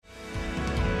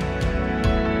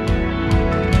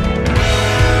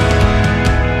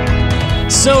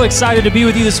So excited to be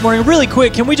with you this morning. Really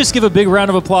quick, can we just give a big round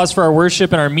of applause for our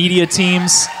worship and our media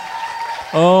teams?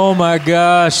 Oh my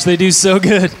gosh, they do so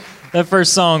good. That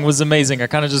first song was amazing. I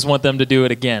kind of just want them to do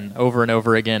it again, over and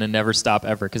over again, and never stop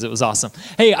ever, because it was awesome.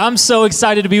 Hey, I'm so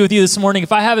excited to be with you this morning.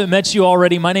 If I haven't met you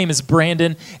already, my name is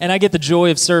Brandon, and I get the joy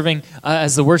of serving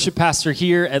as the worship pastor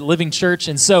here at Living Church.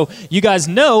 And so you guys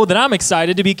know that I'm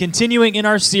excited to be continuing in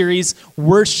our series,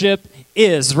 Worship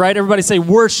Is, right? Everybody say,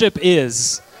 Worship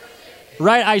Is.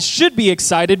 Right? I should be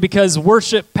excited because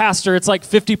worship pastor, it's like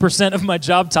 50% of my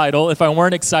job title. If I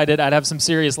weren't excited, I'd have some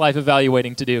serious life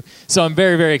evaluating to do. So I'm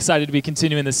very, very excited to be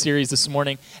continuing this series this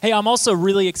morning. Hey, I'm also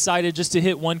really excited just to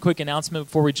hit one quick announcement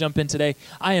before we jump in today.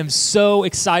 I am so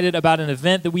excited about an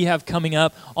event that we have coming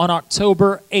up on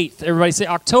October 8th. Everybody say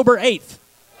October 8th.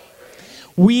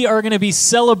 We are going to be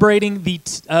celebrating the,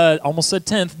 almost said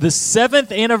 10th, the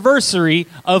 7th anniversary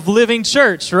of Living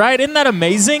Church, right? Isn't that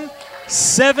amazing?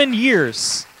 7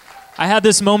 years. I had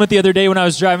this moment the other day when I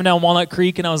was driving down Walnut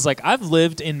Creek, and I was like, I've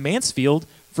lived in Mansfield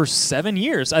for 7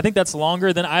 years. I think that's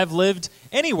longer than I've lived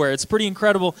anywhere. It's pretty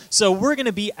incredible. So we're going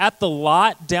to be at the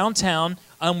lot downtown.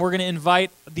 We're going to invite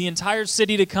the entire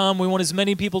city to come. We want as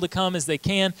many people to come as they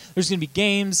can. There's going to be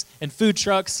games and food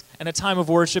trucks and a time of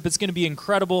worship. It's going to be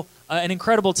incredible, an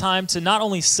incredible time to not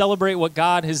only celebrate what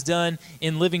God has done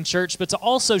in Living Church, but to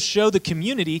also show the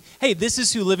community, hey, this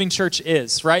is who Living Church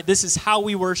is, right? This is how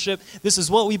we worship. This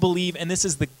is what we believe, and this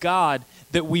is the God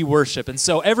that we worship. And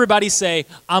so everybody say,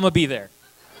 I'm going to be there.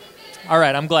 All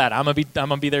right, I'm glad. I'm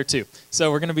gonna be there too.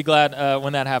 So we're going to be glad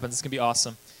when that happens. It's going to be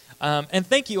awesome. And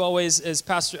thank you always as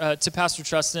Pastor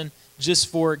Trustin just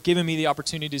for giving me the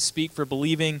opportunity to speak, for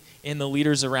believing in the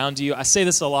leaders around you. I say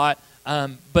this a lot,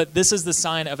 but this is the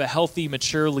sign of a healthy,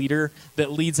 mature leader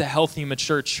that leads a healthy,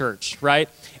 mature church, right?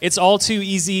 It's all too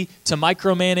easy to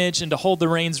micromanage and to hold the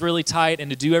reins really tight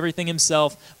and to do everything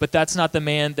himself, but that's not the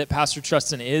man that Pastor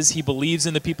Trustin is. He believes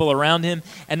in the people around him,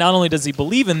 and not only does he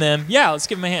believe in them, let's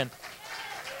give him a hand.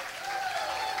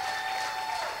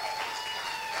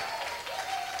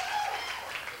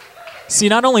 See,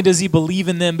 not only does he believe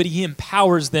in them, but he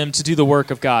empowers them to do the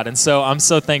work of God. And so I'm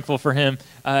so thankful for him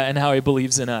and how he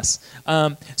believes in us.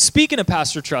 Speaking of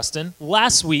Pastor Trustin,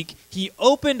 last week he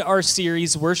opened our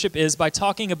series, Worship Is, by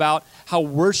talking about how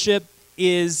worship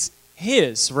is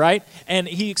his, right? And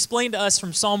he explained to us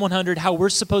from Psalm 100 how we're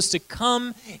supposed to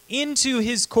come into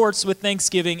his courts with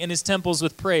thanksgiving and his temples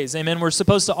with praise. Amen. We're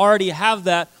supposed to already have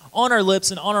that on our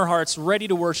lips and on our hearts, ready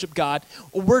to worship God.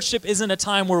 Worship isn't a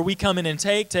time where we come in and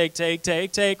take,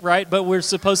 right? But we're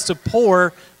supposed to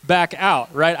pour back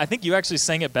out, right? I think you actually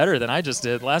sang it better than I just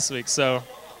did last week, so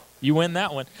you win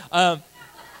that one.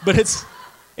 But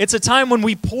it's a time when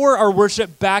we pour our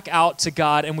worship back out to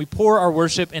God, and we pour our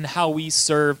worship in how we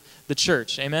serve the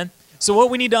church, amen? So what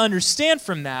we need to understand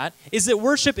from that is that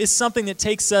worship is something that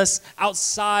takes us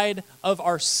outside of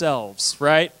ourselves,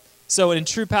 right? So in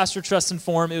true Pastor Trustin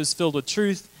form, it was filled with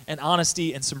truth and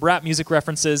honesty and some rap music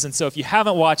references. And so if you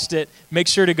haven't watched it, make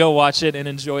sure to go watch it and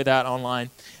enjoy that online.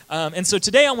 And so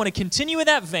today I want to continue in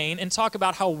that vein and talk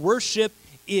about how worship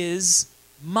is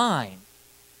mine,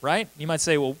 right? You might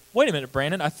say, well, wait a minute,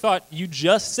 Brandon. I thought you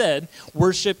just said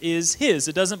worship is his.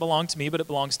 It doesn't belong to me, but it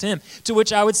belongs to him. To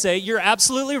which I would say, you're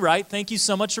absolutely right. Thank you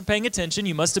so much for paying attention.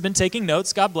 You must have been taking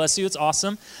notes. God bless you. It's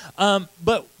awesome.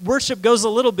 But worship goes a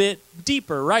little bit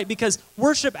deeper, right? Because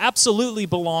worship absolutely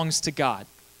belongs to God.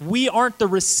 We aren't the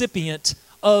recipient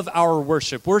of our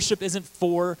worship. Worship isn't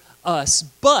for us,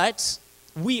 but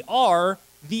we are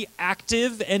the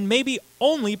active and maybe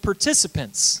only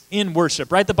participants in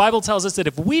worship, right? The Bible tells us that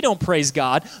if we don't praise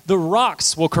God, the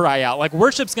rocks will cry out. Like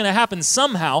worship's going to happen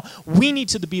somehow. We need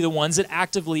to be the ones that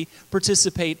actively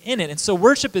participate in it. And so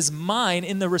worship is mine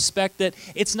in the respect that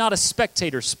it's not a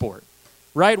spectator sport,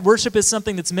 right? Worship is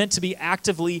something that's meant to be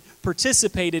actively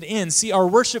participated in. See, our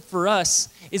worship for us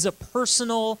is a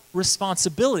personal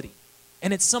responsibility,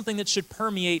 and it's something that should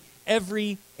permeate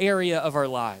every area of our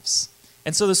lives.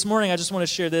 And so this morning, I just want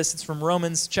to share this. It's from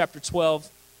Romans chapter 12.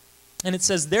 And it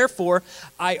says, therefore,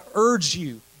 I urge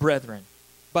you, brethren,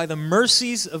 by the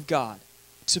mercies of God,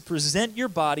 to present your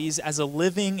bodies as a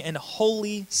living and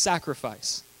holy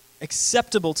sacrifice,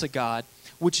 acceptable to God,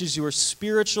 which is your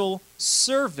spiritual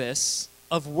service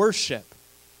of worship.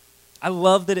 I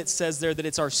love that it says there that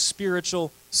it's our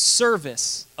spiritual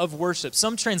service of worship.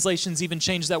 Some translations even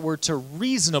change that word to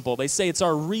reasonable. They say it's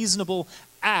our reasonable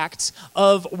act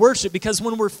of worship, because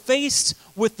when we're faced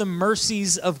with the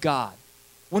mercies of God,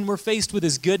 when we're faced with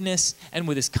his goodness and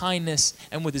with his kindness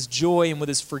and with his joy and with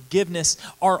his forgiveness,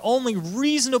 our only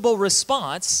reasonable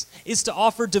response is to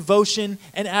offer devotion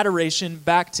and adoration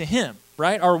back to him,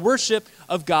 right? Our worship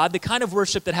of God, the kind of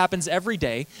worship that happens every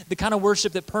day, the kind of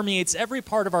worship that permeates every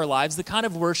part of our lives, the kind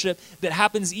of worship that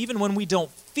happens even when we don't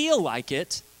feel like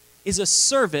it, is a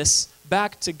service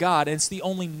back to God. And it's the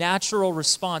only natural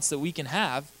response that we can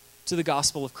have to the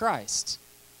gospel of Christ.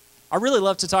 I really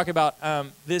love to talk about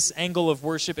this angle of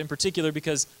worship in particular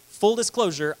because, full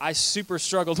disclosure, I super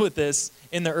struggled with this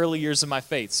in the early years of my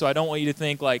faith. So I don't want you to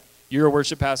think like, you're a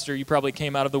worship pastor, you probably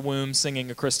came out of the womb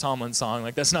singing a Chris Tomlin song.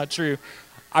 Like, that's not true.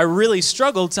 I really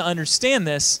struggled to understand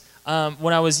this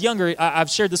when I was younger. I've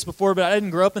shared this before, but I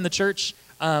didn't grow up in the church.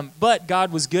 But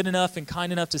God was good enough and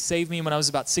kind enough to save me when I was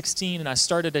about 16, and I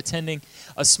started attending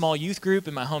a small youth group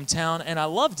in my hometown, and I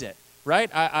loved it, right?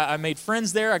 I made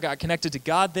friends there. I got connected to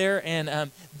God there,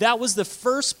 and that was the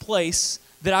first place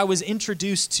that I was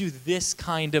introduced to this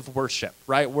kind of worship,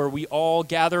 right, where we all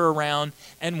gather around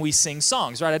and we sing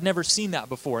songs, right? I'd never seen that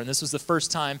before, and this was the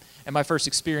first time and my first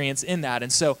experience in that.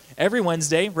 And so every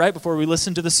Wednesday, right, before we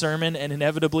listened to the sermon and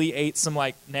inevitably ate some,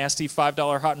 like, nasty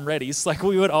 $5 hot and readies, like,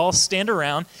 we would all stand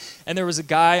around, and there was a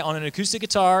guy on an acoustic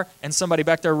guitar and somebody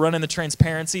back there running the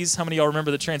transparencies. How many of y'all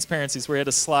remember the transparencies where you had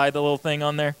to slide the little thing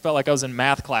on there? Felt like I was in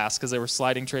math class because they were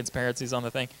sliding transparencies on the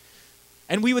thing.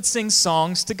 And we would sing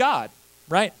songs to God,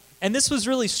 right? And this was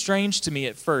really strange to me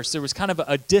at first. There was kind of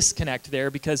a disconnect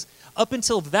there because up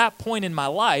until that point in my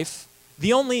life,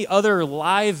 the only other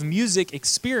live music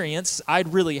experience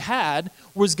I'd really had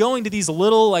was going to these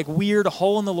little, like, weird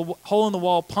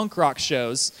hole-in-the-wall punk rock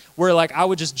shows where, like, I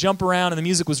would just jump around and the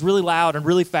music was really loud and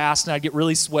really fast and I'd get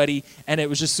really sweaty and it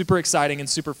was just super exciting and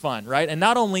super fun, right? And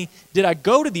not only did I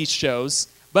go to these shows,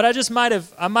 but I might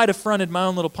have fronted my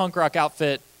own little punk rock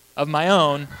outfit of my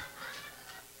own.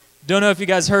 Don't know if you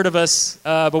guys heard of us,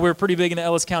 but we're pretty big in the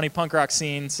Ellis County punk rock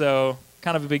scene, so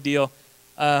kind of a big deal.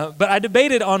 But I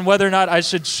debated on whether or not I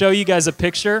should show you guys a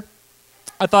picture.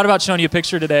 I thought about showing you a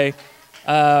picture today.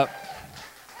 No.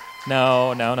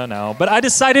 But I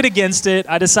decided against it.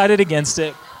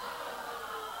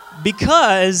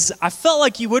 Because I felt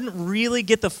like you wouldn't really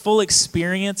get the full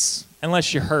experience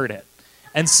unless you heard it.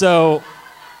 And so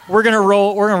we're gonna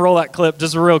roll that clip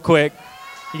just real quick.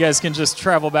 You guys can just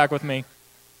travel back with me.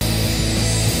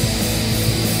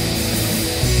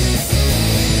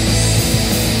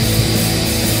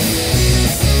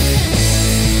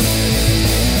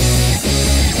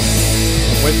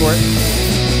 Wait for it.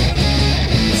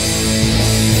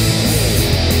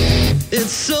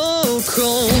 It's so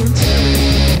cold.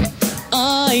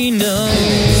 I know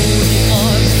the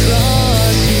arms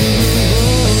cross you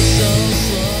so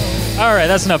slow. All right,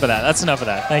 that's enough of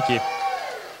that. Thank you.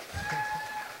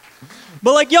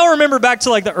 But, like, y'all remember back to,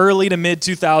 like, the early to mid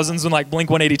 2000s when, like,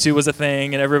 Blink-182 was a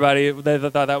thing and everybody they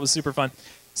thought that was super fun.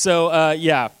 So,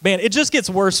 yeah, man, it just gets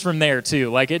worse from there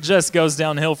too. Like, it just goes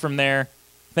downhill from there.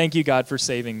 Thank you, God, for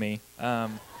saving me.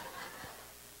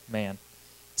 Man.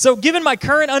 So given my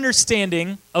current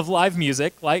understanding of live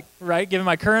music, given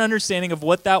my current understanding of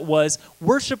what that was,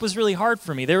 worship was really hard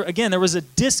for me. There was a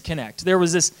disconnect. There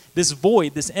was this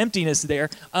void, this emptiness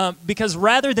there, because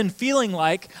rather than feeling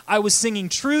like I was singing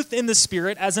truth in the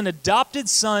Spirit as an adopted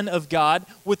son of God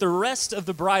with the rest of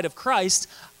the bride of Christ,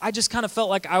 I just kind of felt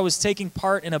like I was taking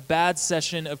part in a bad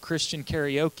session of Christian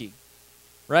karaoke,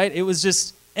 right? It was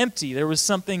just empty. There was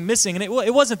something missing. And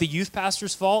it wasn't the youth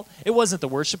pastor's fault. It wasn't the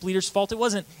worship leader's fault. It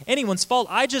wasn't anyone's fault.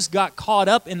 I just got caught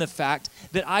up in the fact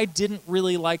that I didn't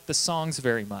really like the songs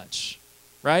very much,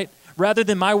 right? Rather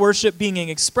than my worship being an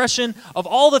expression of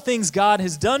all the things God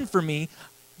has done for me,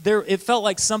 it felt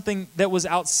like something that was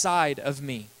outside of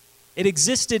me. It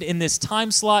existed in this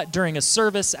time slot during a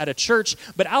service at a church,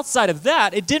 but outside of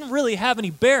that, it didn't really have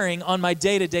any bearing on my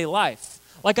day-to-day life.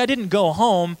 Like, I didn't go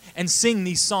home and sing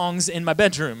these songs in my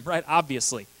bedroom, right?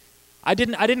 Obviously. I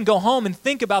didn't go home and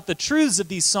think about the truths of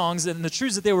these songs and the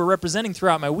truths that they were representing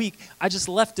throughout my week. I just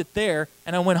left it there,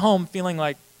 and I went home feeling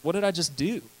like, what did I just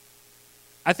do?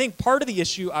 I think part of the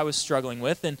issue I was struggling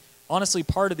with, and honestly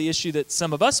part of the issue that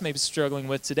some of us may be struggling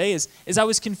with today is I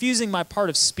was confusing my part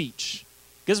of speech.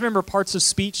 You guys remember parts of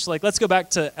speech? Like, let's go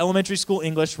back to elementary school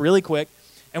English really quick.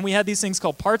 And we had these things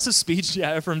called parts of speech.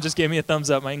 Yeah, Ephraim just gave me a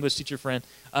thumbs up, my English teacher friend.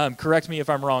 Correct me if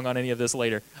I'm wrong on any of this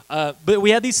later. But we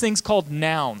had these things called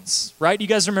nouns, right? You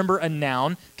guys remember a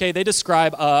noun? Okay, they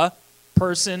describe a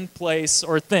person, place,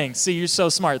 or thing. See, you're so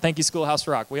smart. Thank you, Schoolhouse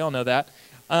Rock. We all know that.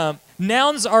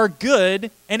 Nouns are good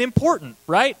and important,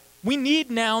 right? We need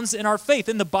nouns in our faith.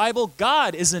 In the Bible,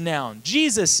 God is a noun.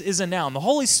 Jesus is a noun. The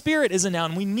Holy Spirit is a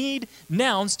noun. We need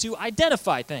nouns to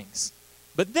identify things.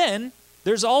 But then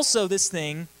there's also this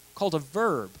thing called a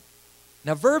verb.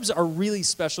 Now, verbs are really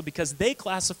special because they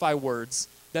classify words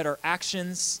that are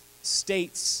actions,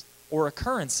 states, or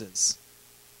occurrences.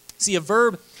 See, a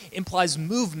verb implies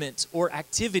movement or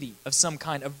activity of some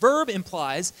kind. A verb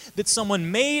implies that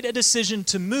someone made a decision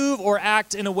to move or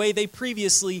act in a way they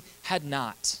previously had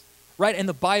not, right? And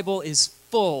the Bible is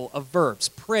full of verbs.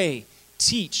 Pray,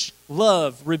 teach,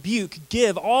 love, rebuke,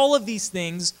 give. All of these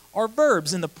things are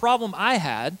verbs. And the problem I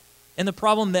had, and the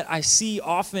problem that I see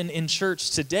often in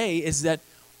church today, is that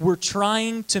we're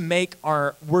trying to make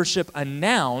our worship a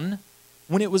noun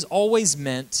when it was always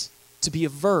meant to be a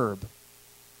verb.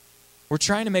 We're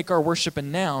trying to make our worship a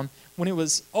noun when it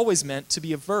was always meant to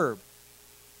be a verb.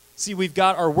 See, we've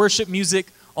got our worship music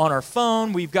on our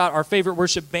phone. We've got our favorite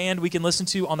worship band we can listen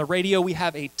to on the radio. We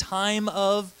have a time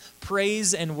of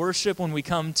praise and worship when we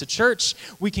come to church.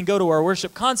 We can go to our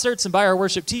worship concerts and buy our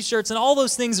worship t-shirts, and all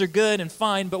those things are good and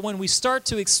fine, but when we start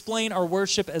to explain our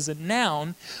worship as a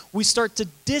noun, we start to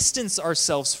distance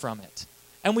ourselves from it.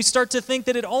 And we start to think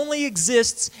that it only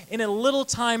exists in a little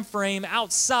time frame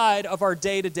outside of our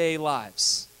day-to-day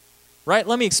lives. Right?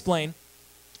 Let me explain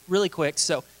really quick.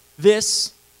 So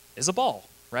this is a ball,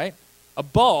 right? A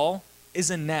ball is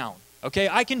a noun, okay?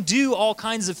 I can do all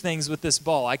kinds of things with this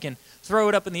ball. I can throw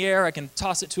it up in the air. I can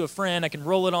toss it to a friend. I can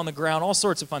roll it on the ground, all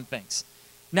sorts of fun things.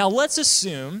 Now, let's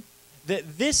assume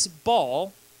that this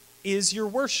ball is your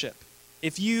worship.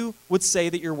 If you would say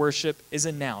that your worship is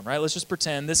a noun, right? Let's just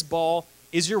pretend this ball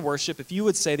is your worship, if you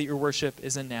would say that your worship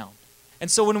is a noun. And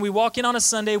so when we walk in on a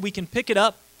Sunday, we can pick it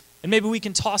up, and maybe we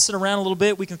can toss it around a little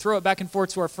bit. We can throw it back and forth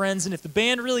to our friends, and if the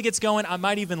band really gets going, I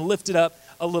might even lift it up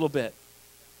a little bit.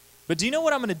 But do you know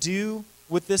what I'm going to do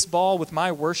with this ball, with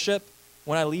my worship,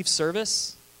 when I leave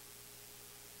service?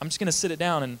 I'm just going to sit it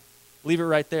down and leave it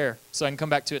right there so I can come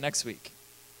back to it next week.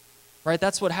 Right?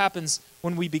 That's what happens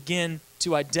when we begin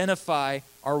to identify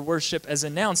our worship as a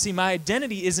noun. See, my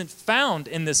identity isn't found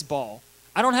in this ball.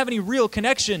 I don't have any real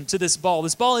connection to this ball.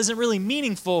 This ball isn't really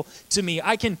meaningful to me.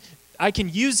 I can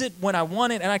use it when I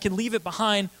want it, and I can leave it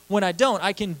behind when I don't.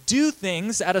 I can do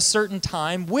things at a certain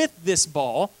time with this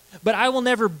ball, but I will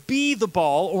never be the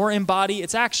ball or embody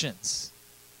its actions.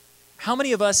 How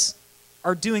many of us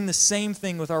are doing the same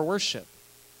thing with our worship?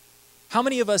 How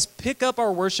many of us pick up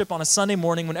our worship on a Sunday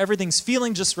morning when everything's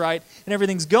feeling just right and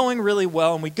everything's going really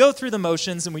well, and we go through the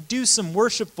motions and we do some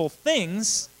worshipful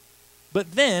things,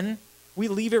 but then we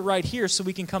leave it right here so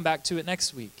we can come back to it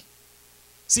next week?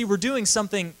 See, we're doing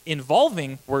something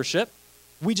involving worship.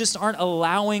 We just aren't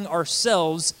allowing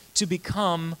ourselves to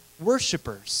become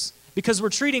worshipers because we're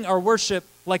treating our worship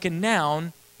like a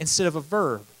noun instead of a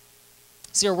verb.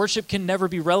 See, our worship can never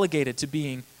be relegated to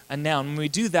being a noun. When we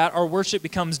do that, our worship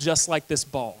becomes just like this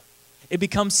ball. It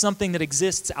becomes something that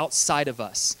exists outside of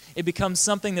us. It becomes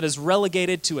something that is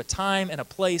relegated to a time and a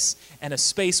place and a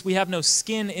space. We have no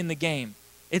skin in the game.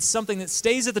 It's something that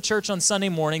stays at the church on Sunday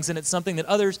mornings, and it's something that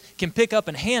others can pick up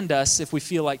and hand us if we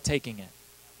feel like taking it.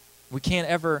 We can't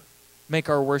ever make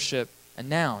our worship a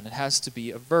noun. It has to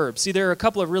be a verb. See, there are a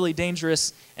couple of really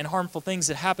dangerous and harmful things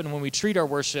that happen when we treat our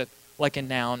worship like a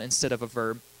noun instead of a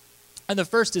verb. And the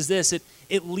first is this: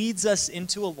 it leads us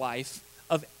into a life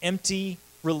of empty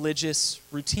religious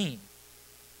routine.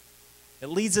 It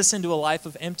leads us into a life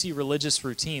of empty religious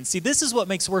routine. See, this is what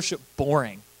makes worship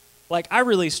boring. Like, I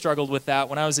really struggled with that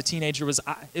when I was a teenager. It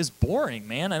was boring,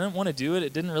 man. I didn't want to do it.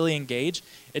 It didn't really engage.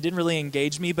 It didn't really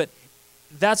engage me. But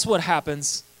that's what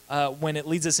happens when it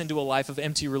leads us into a life of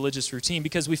empty religious routine,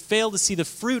 because we fail to see the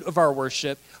fruit of our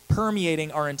worship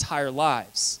permeating our entire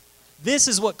lives. This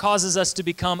is what causes us to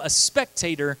become a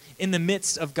spectator in the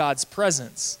midst of God's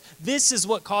presence. This is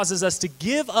what causes us to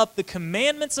give up the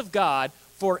commandments of God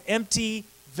for empty,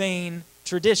 vain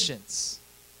traditions.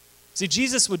 See,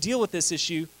 Jesus would deal with this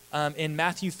issue in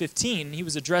Matthew 15. He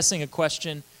was addressing a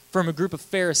question from a group of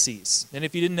Pharisees. And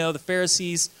if you didn't know, the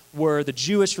Pharisees were the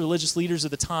Jewish religious leaders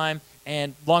of the time,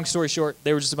 and long story short,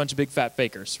 they were just a bunch of big fat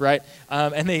fakers, right?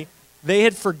 And they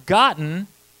had forgotten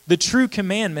the true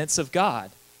commandments of God.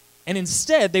 And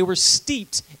instead, they were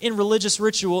steeped in religious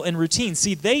ritual and routine.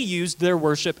 See, they used their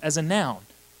worship as a noun,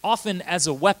 often as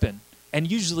a weapon, and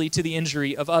usually to the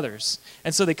injury of others.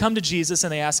 And so they come to Jesus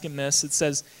and they ask him this. It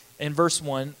says in verse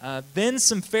 1, Then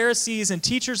some Pharisees and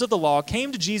teachers of the law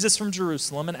came to Jesus from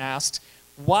Jerusalem and asked,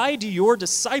 Why do your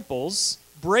disciples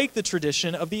break the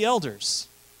tradition of the elders?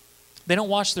 They don't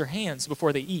wash their hands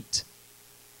before they eat.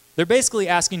 They're basically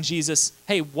asking Jesus,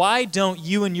 hey, why don't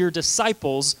you and your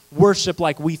disciples worship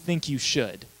like we think you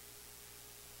should?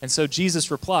 And so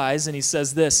Jesus replies, and he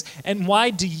says this, And why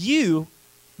do you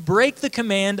break the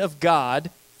command of God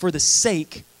for the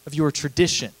sake of your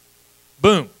tradition?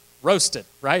 Boom, roasted,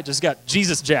 right? Just got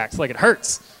Jesus jacked like it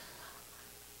hurts.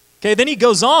 Okay, then he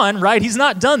goes on, right? He's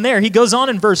not done there. He goes on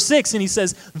in verse 6, and he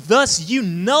says, Thus you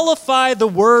nullify the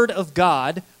word of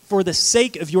God for the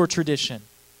sake of your tradition.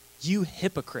 You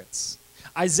hypocrites.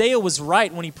 Isaiah was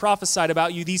right when he prophesied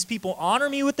about you. These people honor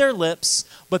me with their lips,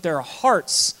 but their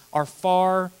hearts are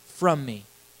far from me.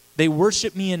 They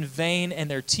worship me in vain, and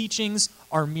their teachings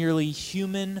are merely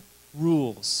human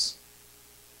rules.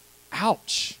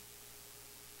 Ouch.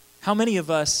 How many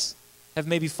of us have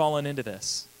maybe fallen into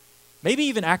this? Maybe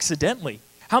even accidentally.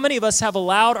 How many of us have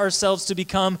allowed ourselves to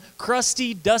become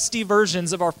crusty, dusty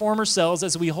versions of our former selves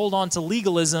as we hold on to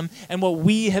legalism and what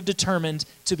we have determined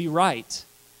to be right?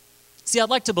 See, I'd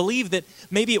like to believe that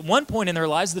maybe at one point in their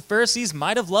lives, the Pharisees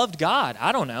might have loved God.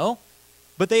 I don't know.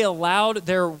 But they allowed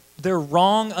their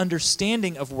wrong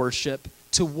understanding of worship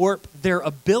to warp their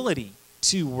ability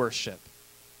to worship.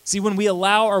 See, when we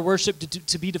allow our worship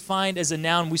to be defined as a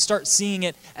noun, we start seeing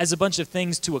it as a bunch of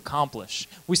things to accomplish.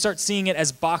 We start seeing it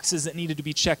as boxes that needed to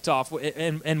be checked off.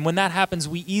 And when that happens,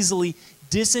 we easily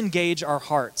disengage our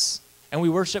hearts. And we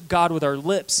worship God with our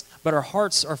lips, but our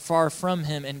hearts are far from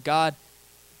him. And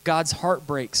God's heart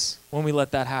breaks when we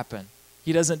let that happen.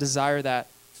 He doesn't desire that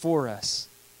for us.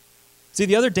 See,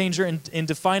 the other danger in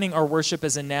defining our worship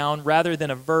as a noun rather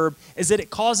than a verb is that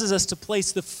it causes us to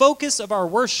place the focus of our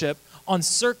worship on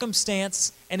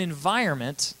circumstance and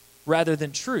environment rather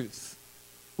than truth.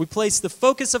 We place the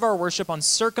focus of our worship on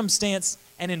circumstance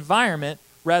and environment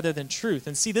rather than truth.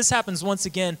 And see, this happens once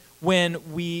again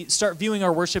when we start viewing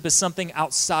our worship as something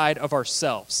outside of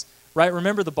ourselves, right?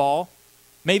 Remember the ball?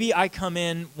 Maybe I come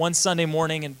in one Sunday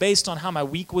morning and based on how my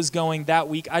week was going that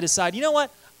week, I decide, you know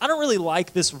what? I don't really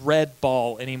like this red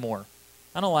ball anymore.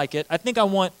 I don't like it. I think I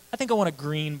want a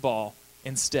green ball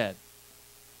instead.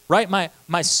 Right?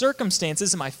 My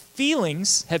circumstances and my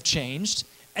feelings have changed,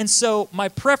 and so my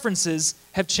preferences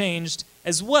have changed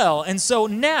as well. And so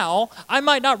now I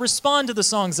might not respond to the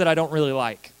songs that I don't really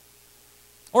like.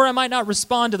 Or I might not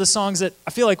respond to the songs that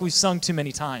I feel like we've sung too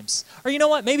many times. Or you know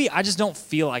what? Maybe I just don't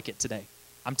feel like it today.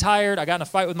 I'm tired. I got in a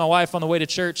fight with my wife on the way to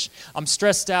church. I'm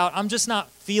stressed out. I'm just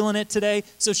not feeling it today.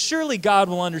 So surely God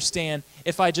will understand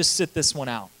if I just sit this one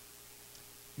out.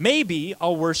 Maybe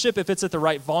I'll worship if it's at the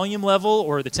right volume level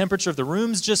or the temperature of the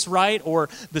room's just right or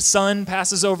the sun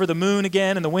passes over the moon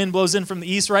again and the wind blows in from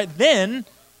the east, right? Then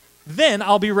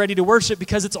I'll be ready to worship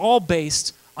because it's all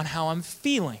based on how I'm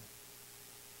feeling.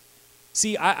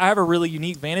 See, I have a really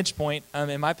unique vantage point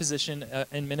in my position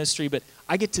in ministry, but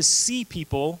I get to see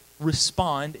people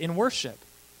respond in worship.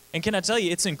 And can I tell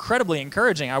you, it's incredibly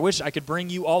encouraging. I wish I could bring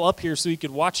you all up here so you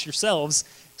could watch yourselves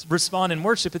respond in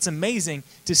worship. It's amazing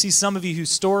to see some of you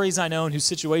whose stories I know and whose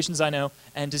situations I know,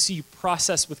 and to see you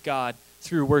process with God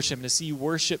through worship, and to see you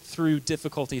worship through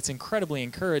difficulty. It's incredibly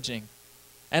encouraging.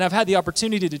 And I've had the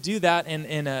opportunity to do that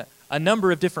in a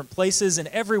number of different places, and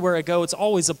everywhere I go, it's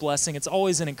always a blessing. It's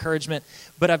always an encouragement.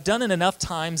 But I've done it enough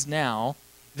times now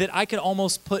that I could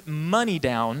almost put money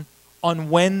down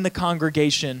on when the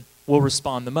congregation will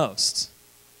respond the most.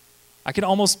 I could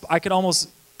almost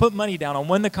put money down on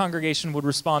when the congregation would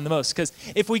respond the most. Because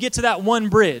if we get to that one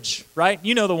bridge, right?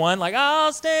 You know the one, like,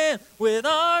 I'll stand with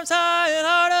arms high and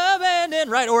heart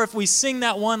abandoned, right? Or if we sing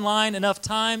that one line enough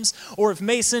times, or if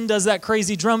Mason does that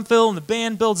crazy drum fill and the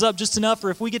band builds up just enough,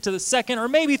 or if we get to the second or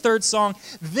maybe third song,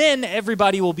 then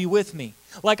everybody will be with me.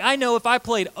 Like, I know if I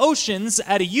played Oceans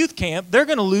at a youth camp, they're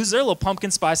going to lose their little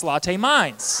pumpkin spice latte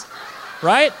minds,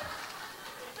 right?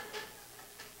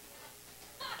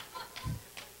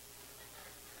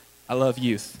 I love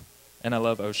youth, and I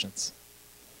love Oceans.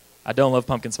 I don't love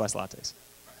pumpkin spice lattes.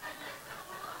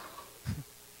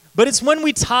 But it's when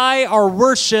we tie our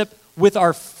worship with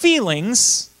our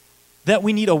feelings that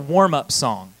we need a warm-up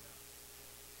song.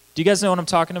 Do you guys know what I'm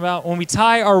talking about? When we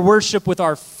tie our worship with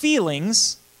our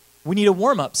feelings, we need a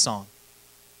warm-up song.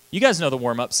 You guys know the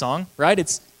warm-up song, right?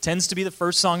 It tends to be the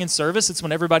first song in service. It's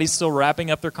when everybody's still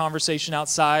wrapping up their conversation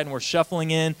outside and we're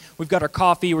shuffling in. We've got our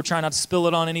coffee. We're trying not to spill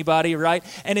it on anybody, right?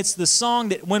 And it's the song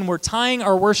that when we're tying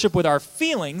our worship with our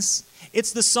feelings,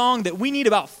 it's the song that we need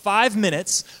about 5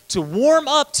 minutes to warm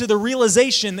up to the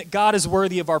realization that God is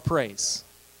worthy of our praise.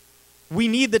 We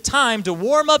need the time to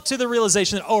warm up to the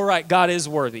realization that, oh, right, God is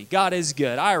worthy. God is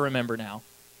good. I remember now.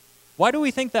 Why do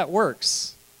we think that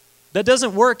works? That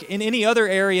doesn't work in any other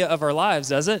area of our lives,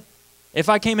 does it? If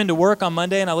I came into work on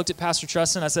Monday and I looked at Pastor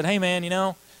Trustin, I said, hey, man,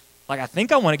 I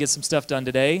think I want to get some stuff done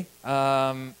today,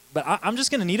 but I'm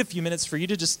just going to need a few minutes for you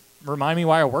to just remind me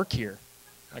why I work here.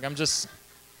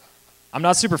 I'm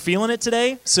not super feeling it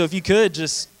today, so if you could,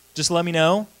 just let me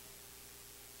know.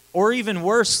 Or even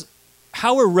worse,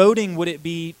 how eroding would it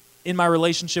be in my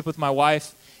relationship with my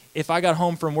wife if I got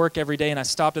home from work every day and I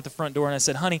stopped at the front door and I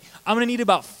said, honey, I'm going to need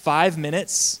about 5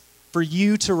 minutes for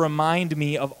you to remind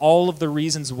me of all of the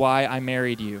reasons why I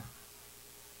married you.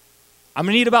 I'm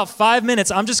going to need about 5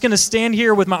 minutes. I'm just going to stand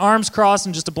here with my arms crossed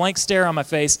and just a blank stare on my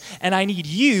face, and I need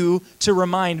you to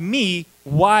remind me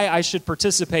why I should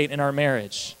participate in our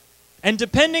marriage. And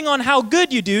depending on how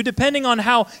good you do, depending on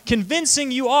how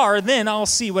convincing you are, then I'll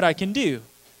see what I can do.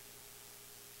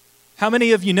 How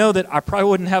many of you know that I probably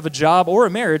wouldn't have a job or a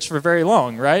marriage for very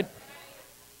long, right?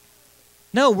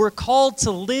 No, we're called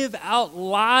to live out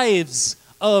lives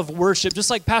of worship. Just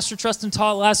like Pastor Trustin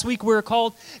taught last week, we're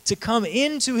called to come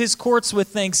into his courts with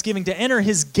thanksgiving, to enter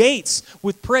his gates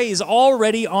with praise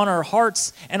already on our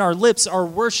hearts and our lips. Our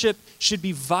worship should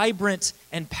be vibrant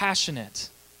and passionate,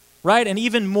 right? And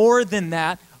even more than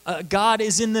that, God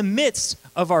is in the midst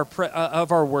of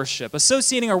our worship.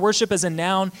 Associating our worship as a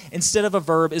noun instead of a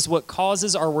verb is what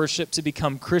causes our worship to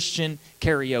become Christian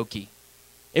karaoke.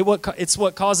 It's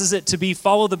what causes it to be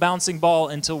follow the bouncing ball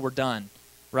until we're done,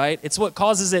 right? It's what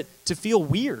causes it to feel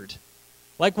weird.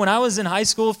 Like when I was in high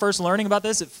school first learning about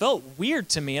this, it felt weird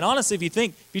to me. And honestly,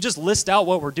 if you just list out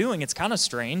what we're doing, it's kind of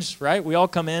strange, right? We all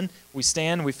come in, we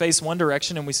stand, we face one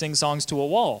direction, and we sing songs to a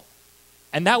wall.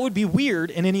 And that would be weird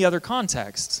in any other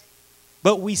context.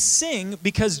 But we sing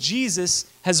because Jesus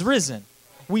has risen.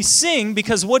 We sing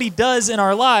because what he does in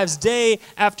our lives day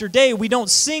after day. We don't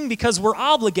sing because we're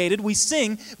obligated. We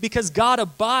sing because God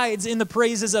abides in the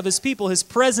praises of his people. His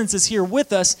presence is here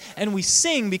with us, and we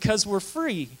sing because we're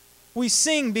free. We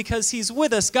sing because he's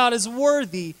with us. God is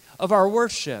worthy of our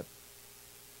worship.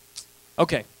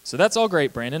 Okay, so that's all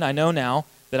great, Brandon. I know now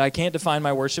that I can't define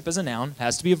my worship as a noun. It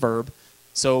has to be a verb.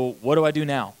 So what do I do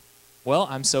now? Well,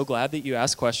 I'm so glad that you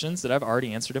asked questions that I've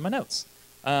already answered in my notes.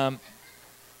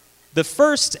 The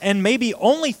first and maybe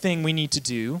only thing we need to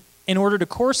do in order to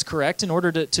course correct, in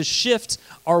order to shift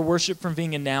our worship from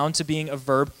being a noun to being a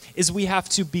verb, is we have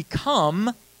to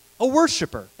become a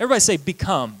worshiper. Everybody say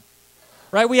become,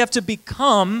 right? We have to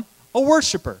become a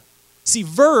worshiper. See,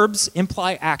 verbs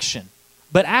imply action,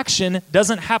 but action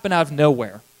doesn't happen out of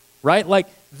nowhere, right? Like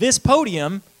this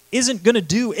podium isn't going to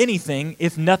do anything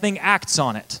if nothing acts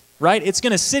on it, right? It's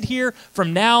going to sit here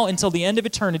from now until the end of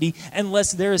eternity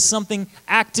unless there is something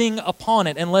acting upon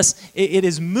it, unless it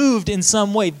is moved in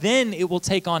some way, then it will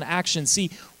take on action.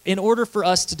 See, in order for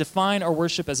us to define our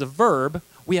worship as a verb,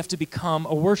 we have to become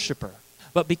a worshiper.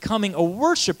 But becoming a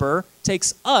worshiper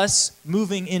takes us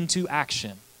moving into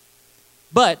action.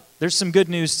 But there's some good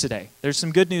news today. There's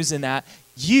some good news in that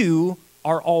you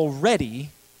are already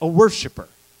a worshiper.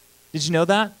 Did you know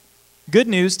that? Good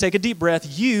news, take a deep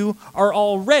breath. You are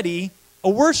already a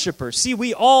worshiper. See,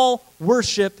 we all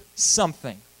worship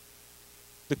something.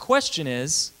 The question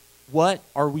is, what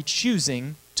are we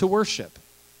choosing to worship?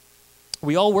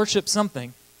 We all worship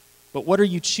something, but what are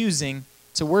you choosing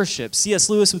to worship? C.S.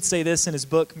 Lewis would say this in his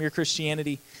book, Mere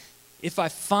Christianity. If I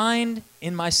find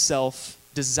in myself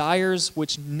desires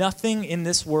which nothing in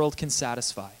this world can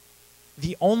satisfy,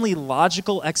 the only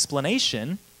logical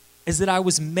explanation is that I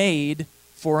was made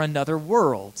for another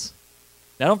world.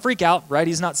 Now don't freak out, right?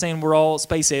 He's not saying we're all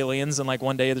space aliens and like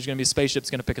one day there's going to be a spaceship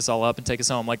that's going to pick us all up and take us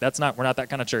home. Like we're not that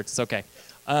kind of church. It's okay.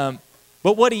 But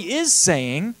what he is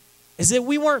saying is that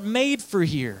we weren't made for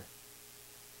here.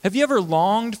 Have you ever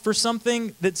longed for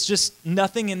something that's just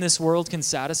nothing in this world can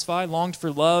satisfy? Longed for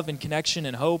love and connection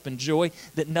and hope and joy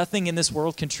that nothing in this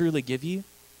world can truly give you?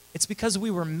 It's because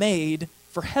we were made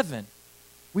for heaven.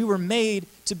 We were made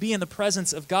to be in the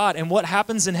presence of God. And what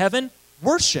happens in heaven?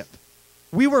 Worship.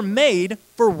 We were made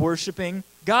for worshiping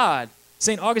God.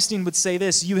 St. Augustine would say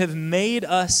this, you have made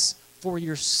us for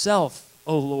yourself,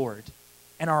 O Lord,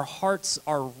 and our hearts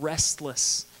are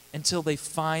restless until they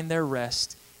find their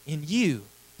rest in you.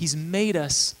 He's made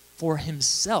us for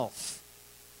himself.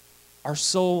 Our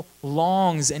soul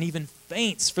longs and even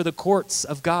faints for the courts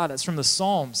of God. That's from the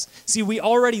Psalms. See, we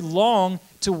already long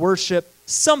to worship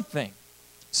something.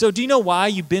 So do you know why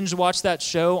you binge watch that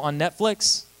show on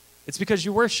Netflix? It's because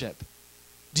you worship.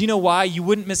 Do you know why you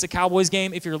wouldn't miss a Cowboys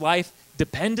game if your life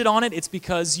depended on it? It's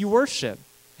because you worship.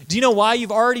 Do you know why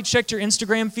you've already checked your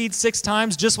Instagram feed 6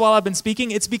 times just while I've been speaking?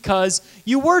 It's because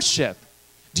you worship.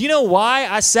 Do you know why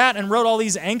I sat and wrote all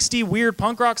these angsty, weird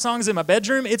punk rock songs in my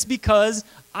bedroom? It's because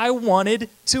I wanted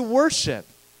to worship.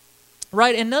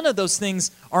 Right? And none of those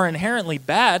things are inherently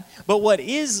bad, but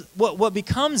what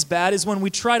becomes bad is when we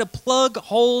try to plug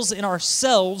holes in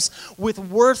ourselves with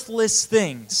worthless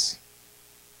things.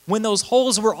 When those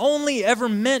holes were only ever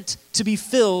meant to be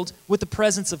filled with the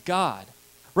presence of God.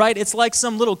 Right? It's like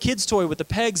some little kid's toy with the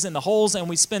pegs and the holes, and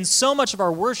we spend so much of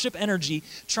our worship energy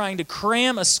trying to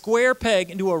cram a square peg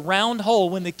into a round hole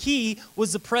when the key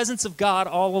was the presence of God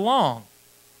all along.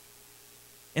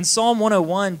 In Psalm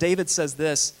 101, David says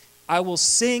this, I will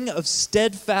sing of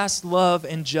steadfast love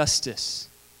and justice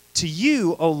To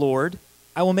you, O Lord,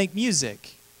 I will make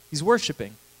music. He's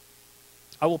worshiping.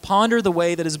 I will ponder the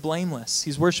way that is blameless.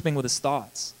 He's worshiping with his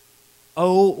thoughts.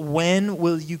 Oh, when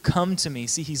will you come to me?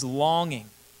 See, he's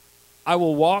longing. I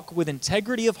will walk with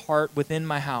integrity of heart within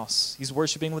my house. He's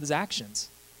worshiping with his actions.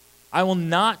 I will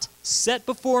not set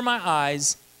before my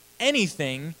eyes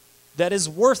anything that is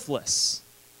worthless.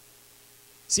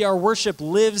 See, our worship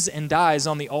lives and dies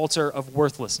on the altar of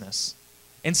worthlessness.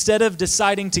 Instead of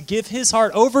deciding to give his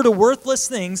heart over to worthless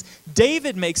things,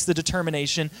 David makes the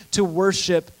determination to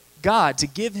worship God, to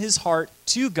give his heart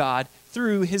to God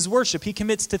through his worship. He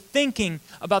commits to thinking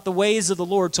about the ways of the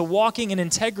Lord, to walking in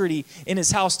integrity in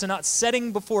his house, to not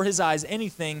setting before his eyes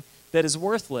anything that is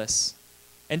worthless.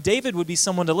 And David would be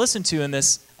someone to listen to in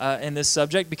this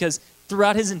subject, because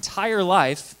throughout his entire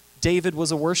life, David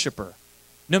was a worshiper.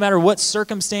 No matter what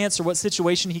circumstance or what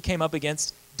situation he came up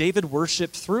against, David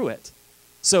worshiped through it.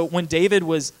 So when David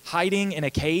was hiding in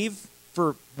a cave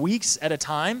for weeks at a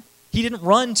time, he didn't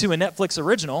run to a Netflix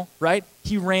original, right?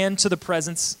 He ran to the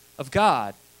presence of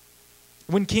God.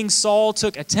 When King Saul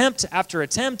took attempt after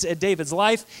attempt at David's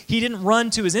life, he didn't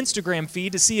run to his Instagram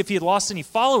feed to see if he had lost any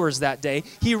followers that day.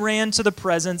 He ran to the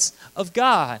presence of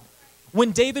God.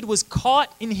 When David was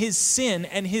caught in his sin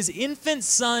and his infant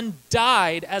son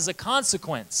died as a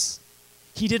consequence,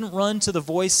 he didn't run to the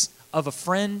voice of a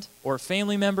friend or a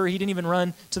family member. He didn't even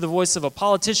run to the voice of a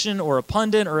politician or a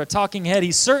pundit or a talking head.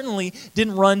 He certainly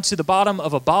didn't run to the bottom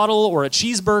of a bottle or a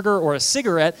cheeseburger or a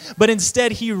cigarette, but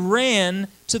instead he ran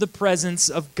to the presence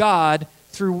of God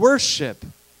through worship.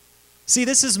 See,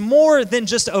 this is more than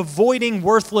just avoiding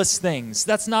worthless things.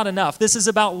 That's not enough. This is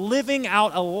about living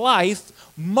out a life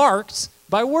marked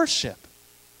by worship.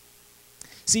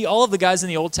 See, all of the guys in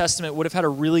the Old Testament would have had a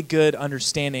really good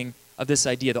understanding of this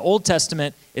idea. The Old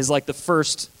Testament is like the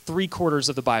first 3/4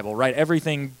 of the Bible, right?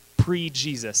 Everything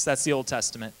pre-Jesus. That's the Old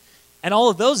Testament. And all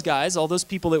of those guys, all those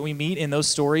people that we meet in those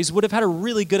stories would have had a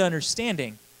really good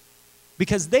understanding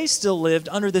because they still lived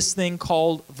under this thing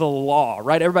called the law,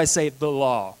 right? Everybody say the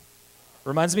law.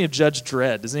 Reminds me of Judge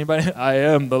Dredd. Does anybody? I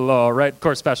am the law, right? Of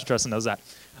course, Pastor Tristan knows that.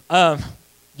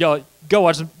 Y'all, go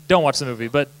watch. Don't watch the movie,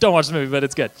 but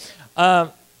it's good.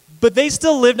 But they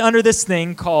still lived under this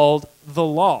thing called the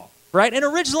law, right? And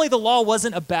originally the law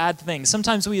wasn't a bad thing.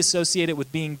 Sometimes we associate it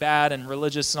with being bad and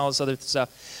religious and all this other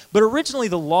stuff. But originally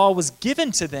the law was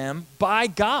given to them by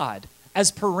God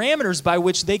as parameters by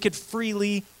which they could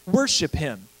freely worship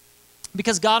him.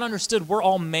 Because God understood we're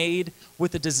all made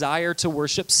with a desire to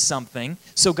worship something.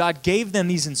 So God gave them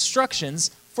these instructions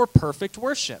for perfect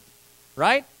worship,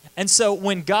 right? And so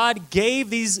when God gave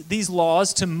these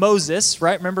laws to Moses,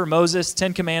 right? Remember Moses,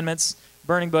 10 Commandments,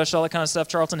 burning bush, all that kind of stuff,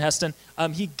 Charlton Heston.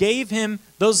 He gave him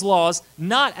those laws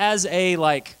not as a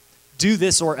like, do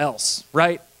this or else,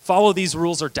 right? Follow these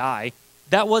rules or die.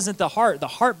 That wasn't the heart. The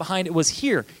heart behind it was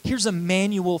here. Here's a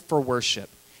manual for worship.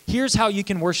 Here's how you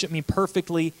can worship me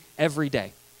perfectly every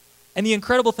day. And the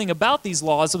incredible thing about these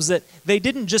laws was that they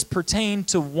didn't just pertain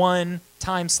to one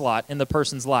time slot in the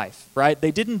person's life, right?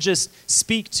 They didn't just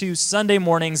speak to Sunday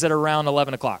mornings at around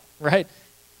 11 o'clock, right?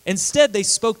 Instead, they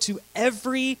spoke to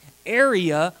every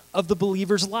area of the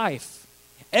believer's life.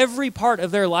 Every part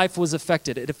of their life was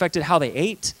affected. It affected how they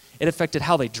ate. It affected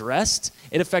how they dressed.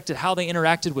 It affected how they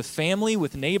interacted with family,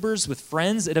 with neighbors, with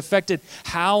friends. It affected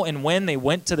how and when they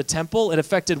went to the temple. It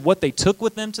affected what they took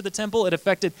with them to the temple. It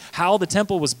affected how the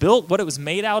temple was built, what it was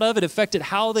made out of. It affected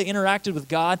how they interacted with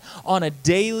God on a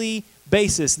daily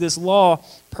basis. This law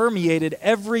permeated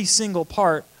every single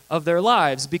part of their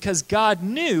lives because God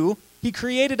knew he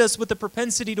created us with the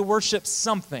propensity to worship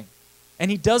something. And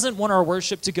he doesn't want our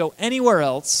worship to go anywhere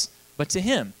else but to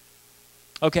him.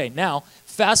 Okay, now,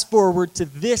 fast forward to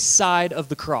this side of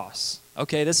the cross.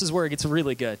 Okay, this is where it gets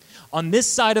really good. On this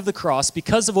side of the cross,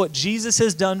 because of what Jesus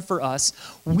has done for us,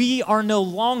 we are no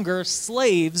longer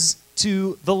slaves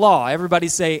to the law. Everybody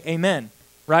say amen,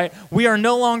 right? We are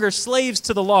no longer slaves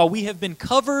to the law. We have been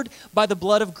covered by the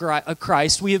blood of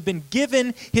Christ. We have been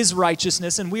given his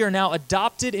righteousness, and we are now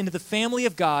adopted into the family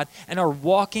of God and are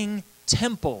walking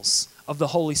temples of the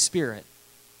Holy Spirit.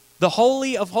 The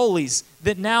Holy of Holies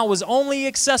that now was only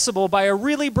accessible by a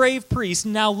really brave priest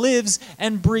now lives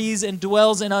and breathes and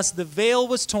dwells in us. The veil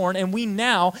was torn, and we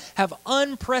now have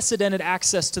unprecedented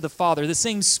access to the Father. The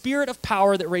same Spirit of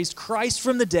power that raised Christ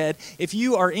from the dead, if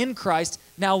you are in Christ,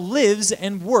 now lives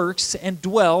and works and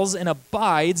dwells and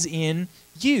abides in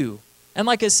you. And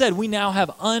like I said, we now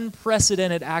have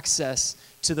unprecedented access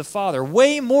to the Father,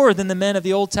 way more than the men of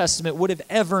the Old Testament would have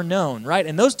ever known, right?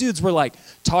 And those dudes were like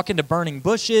talking to burning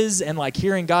bushes and like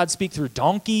hearing God speak through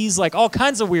donkeys, like all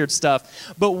kinds of weird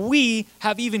stuff. But we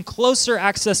have even closer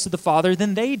access to the Father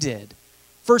than they did.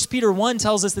 1 Peter 1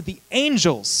 tells us that the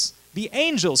angels,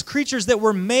 creatures that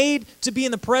were made to be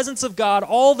in the presence of God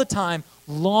all the time,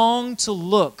 long to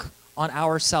look on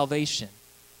our salvation.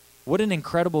 What an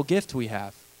incredible gift we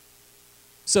have.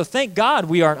 So thank God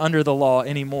we aren't under the law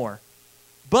anymore.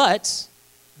 But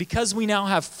because we now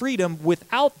have freedom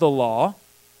without the law,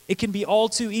 it can be all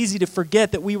too easy to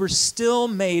forget that we were still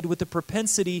made with the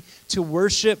propensity to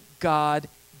worship God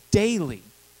daily.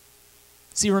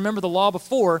 See, remember the law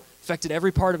before affected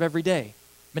every part of every day.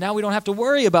 But now we don't have to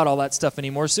worry about all that stuff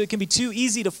anymore, so it can be too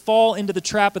easy to fall into the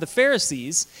trap of the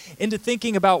Pharisees, into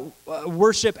thinking about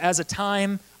worship as a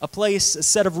time, a place, a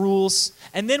set of rules,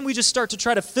 and then we just start to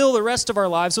try to fill the rest of our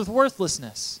lives with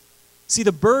worthlessness. See,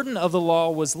 the burden of the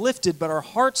law was lifted, but our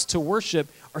hearts to worship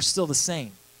are still the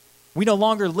same. We no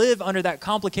longer live under that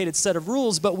complicated set of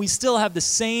rules, but we still have the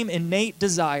same innate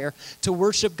desire to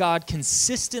worship God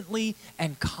consistently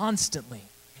and constantly.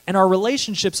 And our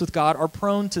relationships with God are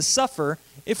prone to suffer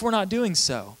if we're not doing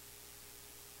so.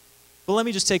 But let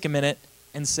me just take a minute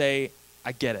and say,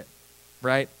 I get it,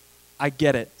 right? I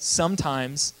get it.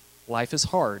 Sometimes life is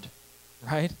hard,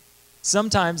 right?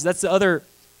 Sometimes that's the other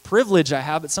privilege I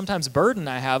have, but sometimes burden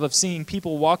I have of seeing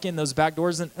people walk in those back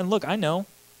doors. And look, I know,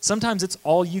 sometimes it's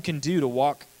all you can do to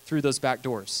walk through those back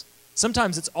doors.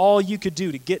 Sometimes it's all you could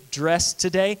do to get dressed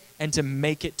today and to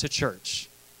make it to church,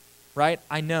 right?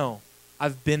 I know.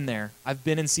 I've been there. I've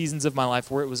been in seasons of my life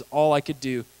where it was all I could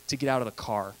do to get out of the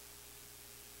car.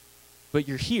 But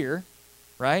you're here,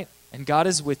 right? And God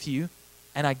is with you,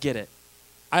 and I get it.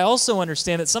 I also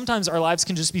understand that sometimes our lives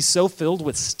can just be so filled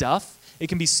with stuff. It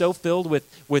can be so filled with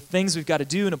things we've got to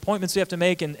do and appointments we have to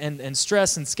make and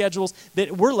stress and schedules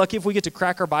that we're lucky if we get to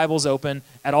crack our Bibles open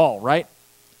at all, right?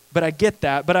 But I get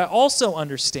that. But I also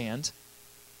understand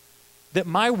that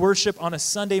my worship on a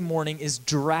Sunday morning is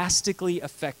drastically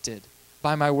affected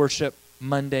by my worship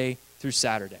Monday through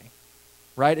Saturday,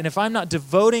 right? And if I'm not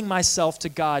devoting myself to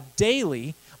God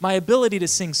daily, my ability to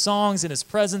sing songs in His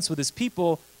presence with His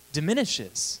people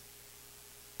diminishes.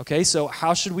 Okay, so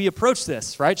how should we approach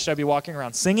this, right? Should I be walking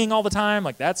around singing all the time?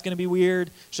 Like, that's going to be weird.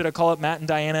 Should I call up Matt and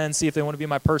Diana and see if they want to be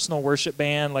my personal worship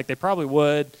band? Like, they probably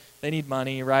would. They need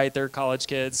money, right? They're college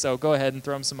kids, so go ahead and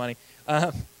throw them some money.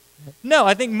 No,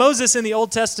 I think Moses in the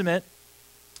Old Testament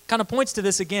kind of points to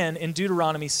this again in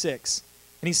Deuteronomy 6.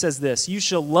 And he says this, "You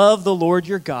shall love the Lord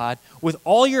your God with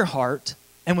all your heart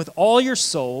and with all your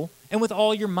soul and with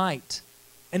all your might.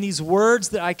 And these words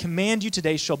that I command you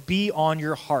today shall be on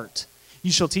your heart.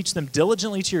 You shall teach them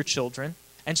diligently to your children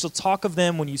and shall talk of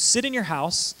them when you sit in your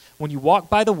house, when you walk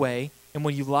by the way, and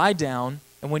when you lie down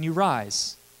and when you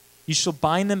rise. You shall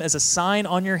bind them as a sign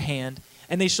on your hand,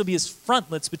 and they shall be as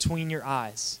frontlets between your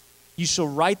eyes. You shall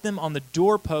write them on the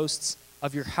doorposts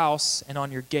of your house and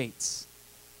on your gates."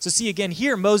 So see, again,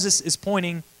 here Moses is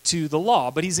pointing to the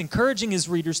law, but he's encouraging his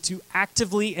readers to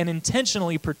actively and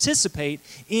intentionally participate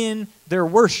in their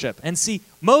worship. And see,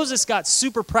 Moses got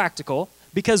super practical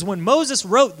because when Moses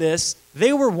wrote this,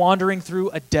 they were wandering through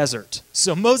a desert.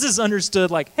 So Moses understood,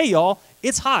 like, hey, y'all,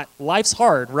 it's hot. Life's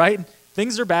hard, right?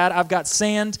 Things are bad. I've got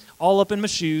sand all up in my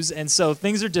shoes, and so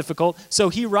things are difficult. So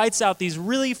he writes out these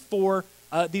really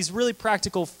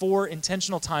practical 4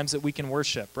 intentional times that we can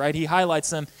worship, right? He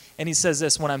highlights them, and he says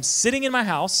this: when I'm sitting in my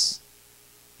house,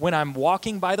 when I'm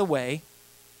walking by the way,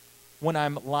 when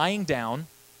I'm lying down,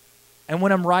 and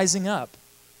when I'm rising up.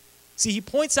 See, he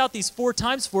points out these 4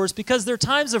 times for us because they're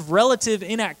times of relative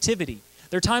inactivity.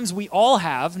 They're times we all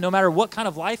have, no matter what kind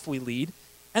of life we lead,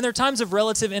 and they're times of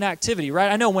relative inactivity,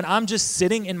 right? I know when I'm just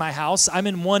sitting in my house, I'm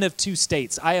in one of 2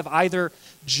 states. I have either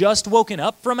just woken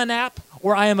up from a nap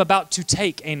or I am about to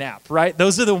take a nap, right?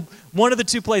 Those are one of the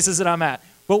 2 places that I'm at.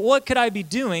 But what could I be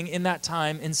doing in that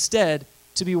time instead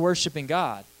to be worshiping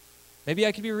God? Maybe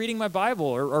I could be reading my Bible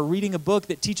or reading a book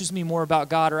that teaches me more about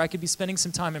God, or I could be spending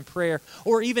some time in prayer,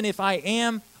 or even if I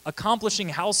am accomplishing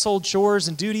household chores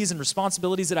and duties and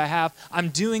responsibilities that I have, I'm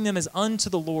doing them as unto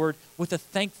the Lord with a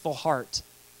thankful heart,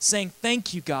 saying,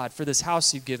 thank you, God, for this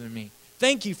house you've given me.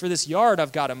 Thank you for this yard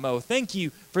I've got to mow. Thank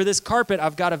you for this carpet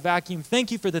I've got to vacuum.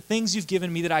 Thank you for the things you've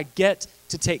given me that I get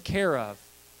to take care of.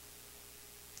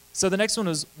 So the next one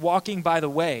was walking by the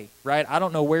way, right? I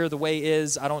don't know where the way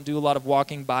is. I don't do a lot of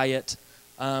walking by it.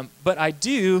 But I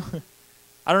do,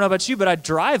 I don't know about you, but I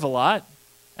drive a lot.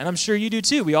 And I'm sure you do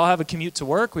too. We all have a commute to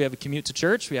work. We have a commute to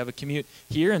church. We have a commute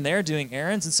here and there doing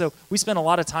errands. And so we spend a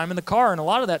lot of time in the car, and a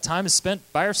lot of that time is spent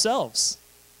by ourselves.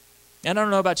 And I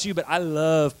don't know about you, but I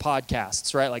love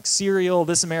podcasts, right? Like Serial,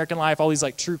 This American Life, all these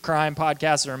like true crime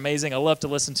podcasts are amazing. I love to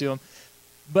listen to them.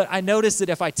 But I notice that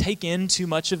if I take in too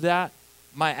much of that,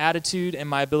 my attitude and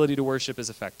my ability to worship is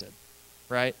affected,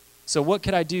 right? So what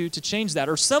could I do to change that?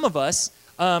 Or some of us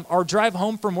Our drive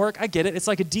home from work, I get it. It's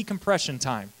like a decompression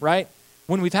time, right?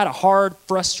 When we've had a hard,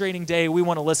 frustrating day, we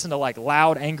want to listen to like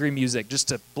loud, angry music just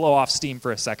to blow off steam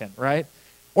for a second, right?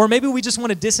 Or maybe we just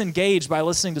want to disengage by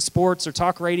listening to sports or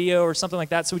talk radio or something like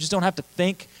that, so we just don't have to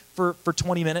think for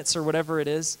 20 minutes or whatever it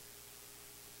is.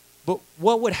 But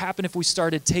what would happen if we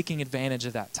started taking advantage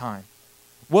of that time?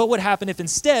 What would happen if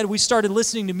instead we started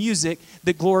listening to music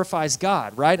that glorifies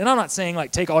God, right? And I'm not saying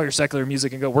like take all your secular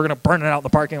music and go, we're going to burn it out in the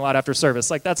parking lot after service.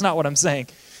 Like that's not what I'm saying.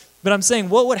 But I'm saying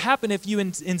what would happen if you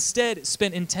instead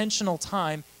spent intentional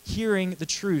time hearing the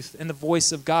truth and the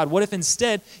voice of God? What if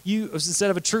instead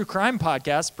of a true crime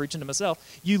podcast, preaching to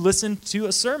myself, you listened to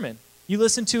a sermon, you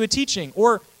listened to a teaching,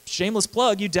 or shameless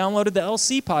plug, you downloaded the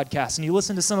LC podcast and you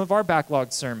listened to some of our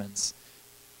backlogged sermons?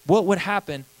 What would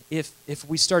happen if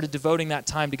we started devoting that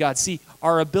time to God? See,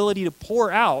 our ability to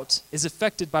pour out is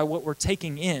affected by what we're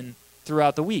taking in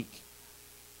throughout the week.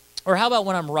 Or how about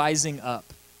when I'm rising up,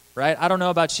 right? I don't know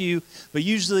about you, but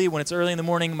usually when it's early in the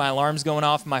morning, my alarm's going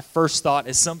off, my first thought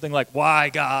is something like, why,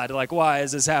 God? Like, why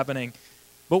is this happening?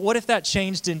 But what if that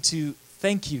changed into,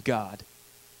 thank you, God.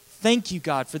 Thank you,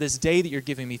 God, for this day that you're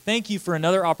giving me. Thank you for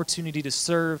another opportunity to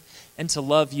serve and to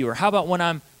love you. Or how about when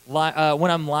I'm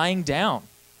lying down?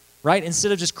 Right?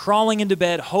 Instead of just crawling into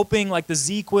bed, hoping like the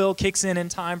ZQuil kicks in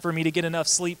time for me to get enough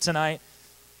sleep tonight,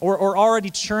 or already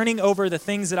churning over the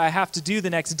things that I have to do the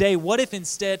next day, what if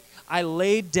instead I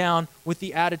laid down with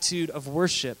the attitude of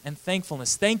worship and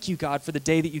thankfulness? Thank you, God, for the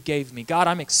day that you gave me. God,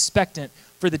 I'm expectant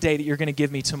for the day that you're going to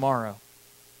give me tomorrow.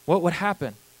 What would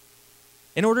happen?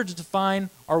 In order to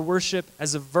define our worship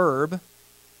as a verb,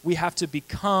 we have to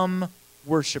become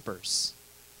worshipers.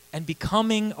 And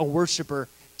becoming a worshiper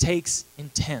takes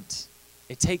intent.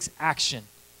 It takes action.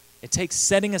 It takes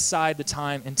setting aside the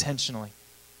time intentionally.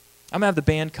 I'm going to have the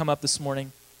band come up this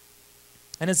morning.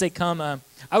 And as they come,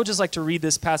 I would just like to read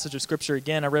this passage of Scripture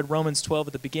again. I read Romans 12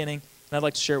 at the beginning, and I'd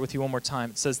like to share it with you one more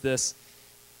time. It says this,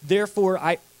 "Therefore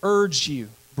I urge you,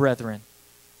 brethren,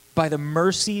 by the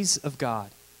mercies of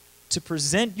God, to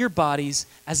present your bodies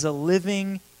as a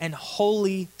living and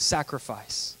holy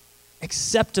sacrifice,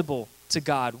 acceptable to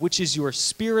God, which is your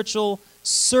spiritual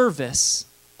service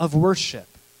of worship."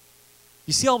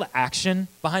 You see all the action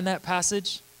behind that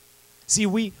passage? See,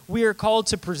 we are called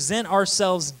to present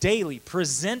ourselves daily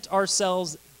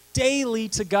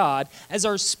to God as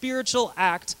our spiritual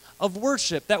act of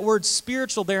worship. That word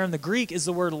spiritual there in the Greek is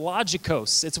the word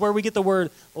logikos. It's where we get the word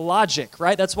logic,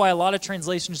 right? That's why a lot of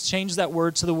translations change that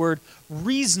word to the word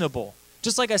reasonable.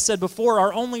 Just like I said before,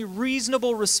 our only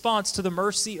reasonable response to the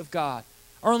mercy of God,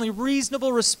 our only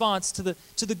reasonable response to the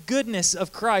goodness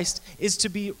of Christ is to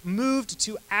be moved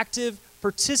to active,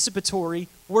 participatory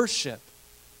worship.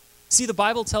 See, the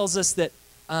Bible tells us that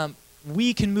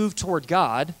we can move toward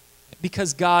God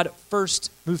because God first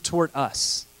moved toward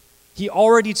us. He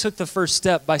already took the first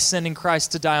step by sending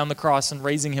Christ to die on the cross and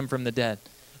raising him from the dead.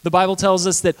 The Bible tells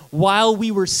us that while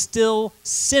we were still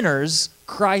sinners,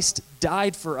 Christ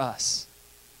died for us.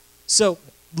 So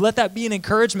let that be an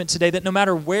encouragement today that no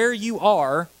matter where you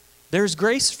are, there's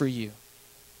grace for you.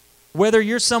 Whether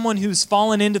you're someone who's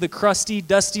fallen into the crusty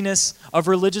dustiness of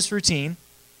religious routine,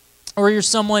 or you're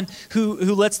someone who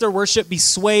lets their worship be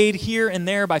swayed here and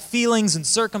there by feelings and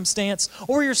circumstance,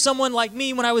 or you're someone like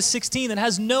me when I was 16 that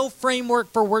has no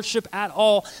framework for worship at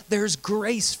all, there's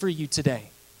grace for you today.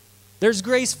 There's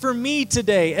grace for me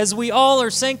today. As we all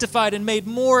are sanctified and made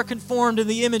more conformed in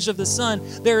the image of the Son,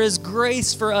 there is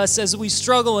grace for us as we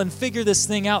struggle and figure this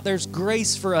thing out. There's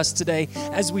grace for us today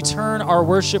as we turn our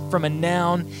worship from a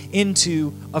noun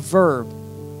into a verb.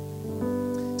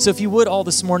 So if you would all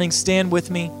this morning, stand with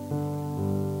me.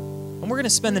 And we're going to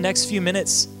spend the next few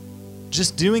minutes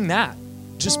just doing that.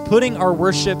 Just putting our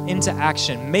worship into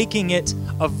action, making it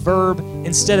a verb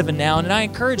instead of a noun. And I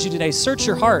encourage you today, search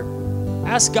your heart.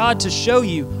 Ask God to show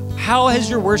you, how has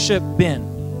your worship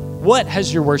been? What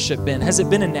has your worship been? Has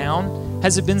it been a noun?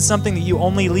 Has it been something that you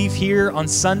only leave here on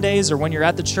Sundays or when you're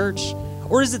at the church?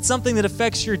 Or is it something that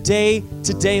affects your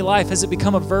day-to-day life? Has it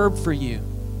become a verb for you?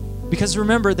 Because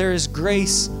remember, there is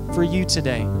grace for you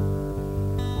today.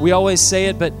 We always say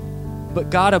it, but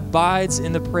God abides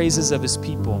in the praises of his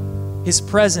people. His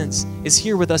presence is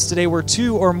here with us today. Where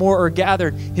two or more are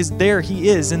gathered, there he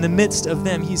is in the midst of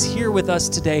them. He's here with us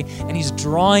today, and he's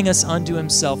drawing us unto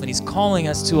himself, and he's calling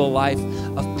us to a life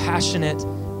of passionate,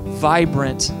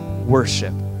 vibrant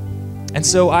worship. And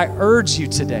so I urge you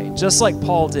today, just like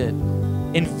Paul did,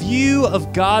 in view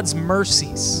of God's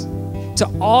mercies, to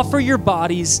offer your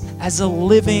bodies as a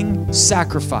living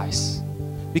sacrifice,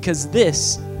 because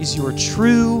this is your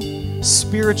true,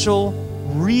 spiritual,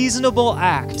 reasonable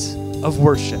act of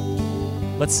worship.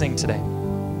 Let's sing today.